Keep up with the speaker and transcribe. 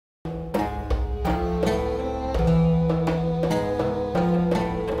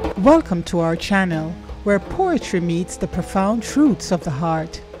Welcome to our channel, where poetry meets the profound truths of the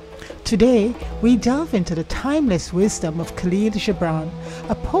heart. Today, we delve into the timeless wisdom of Khalil Gibran,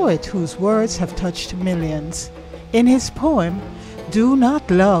 a poet whose words have touched millions. In his poem, Do Not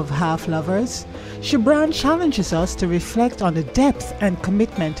Love Half Lovers, Gibran challenges us to reflect on the depth and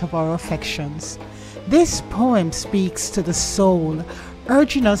commitment of our affections. This poem speaks to the soul,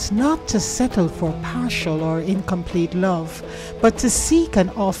 urging us not to settle for partial or incomplete love, but to seek and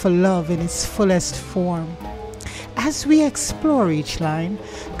offer love in its fullest form. As we explore each line,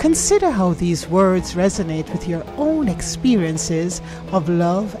 consider how these words resonate with your own experiences of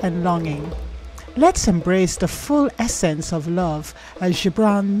love and longing. Let's embrace the full essence of love as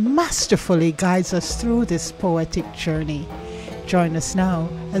Gibran masterfully guides us through this poetic journey. Join us now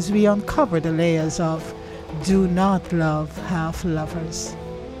as we uncover the layers of Do Not Love Half Lovers.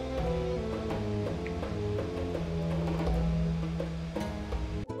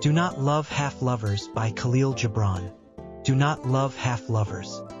 Do Not Love Half Lovers by Khalil Gibran. Do not love half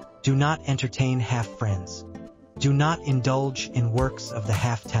lovers. Do not entertain half friends. Do not indulge in works of the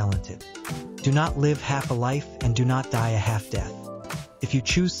half-talented. Do not live half a life and do not die a half-death. If you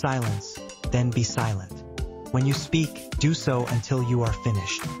choose silence, then be silent. When you speak, do so until you are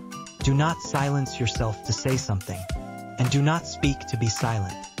finished. Do not silence yourself to say something, and do not speak to be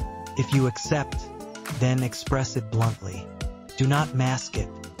silent. If you accept, then express it bluntly. Do not mask it.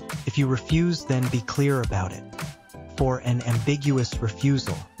 If you refuse, then be clear about it. For an ambiguous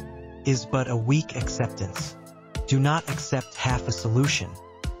refusal is but a weak acceptance. Do not accept half a solution.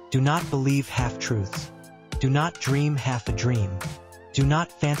 Do not believe half-truths. Do not dream half a dream. Do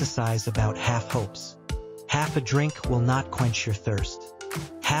not fantasize about half-hopes. Half a drink will not quench your thirst.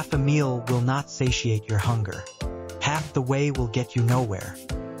 Half a meal will not satiate your hunger. Half the way will get you nowhere.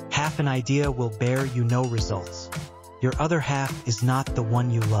 Half an idea will bear you no results. Your other half is not the one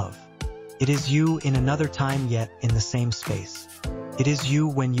you love. It is you in another time yet in the same space. It is you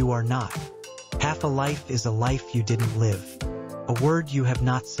when you are not. Half a life is a life you didn't live. A word you have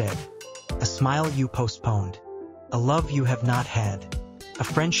not said. A smile you postponed. A love you have not had. A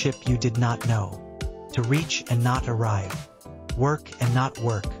friendship you did not know. To reach and not arrive. Work and not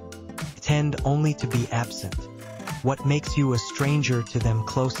work. Tend only to be absent. What makes you a stranger to them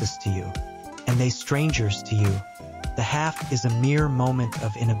closest to you, and they strangers to you? The half is a mere moment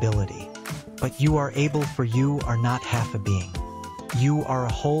of inability. But you are able, for you are not half a being. You are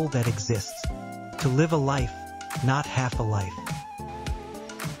a whole that exists. To live a life, not half a life.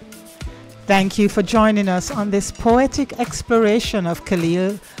 Thank you for joining us on this poetic exploration of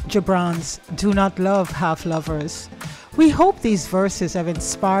Khalil Gibran's Do Not Love Half Lovers. We hope these verses have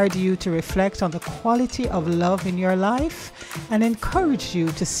inspired you to reflect on the quality of love in your life and encouraged you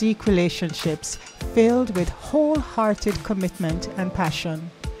to seek relationships filled with wholehearted commitment and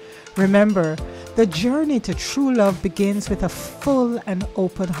passion. Remember, the journey to true love begins with a full and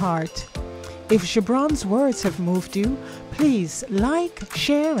open heart. If Gibran's words have moved you, please like,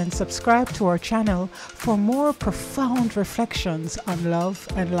 share, and subscribe to our channel for more profound reflections on love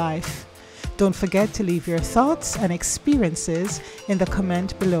and life. Don't forget to leave your thoughts and experiences in the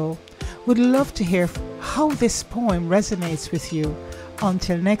comment below. We'd love to hear how this poem resonates with you.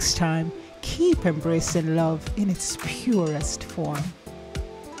 Until next time, keep embracing love in its purest form.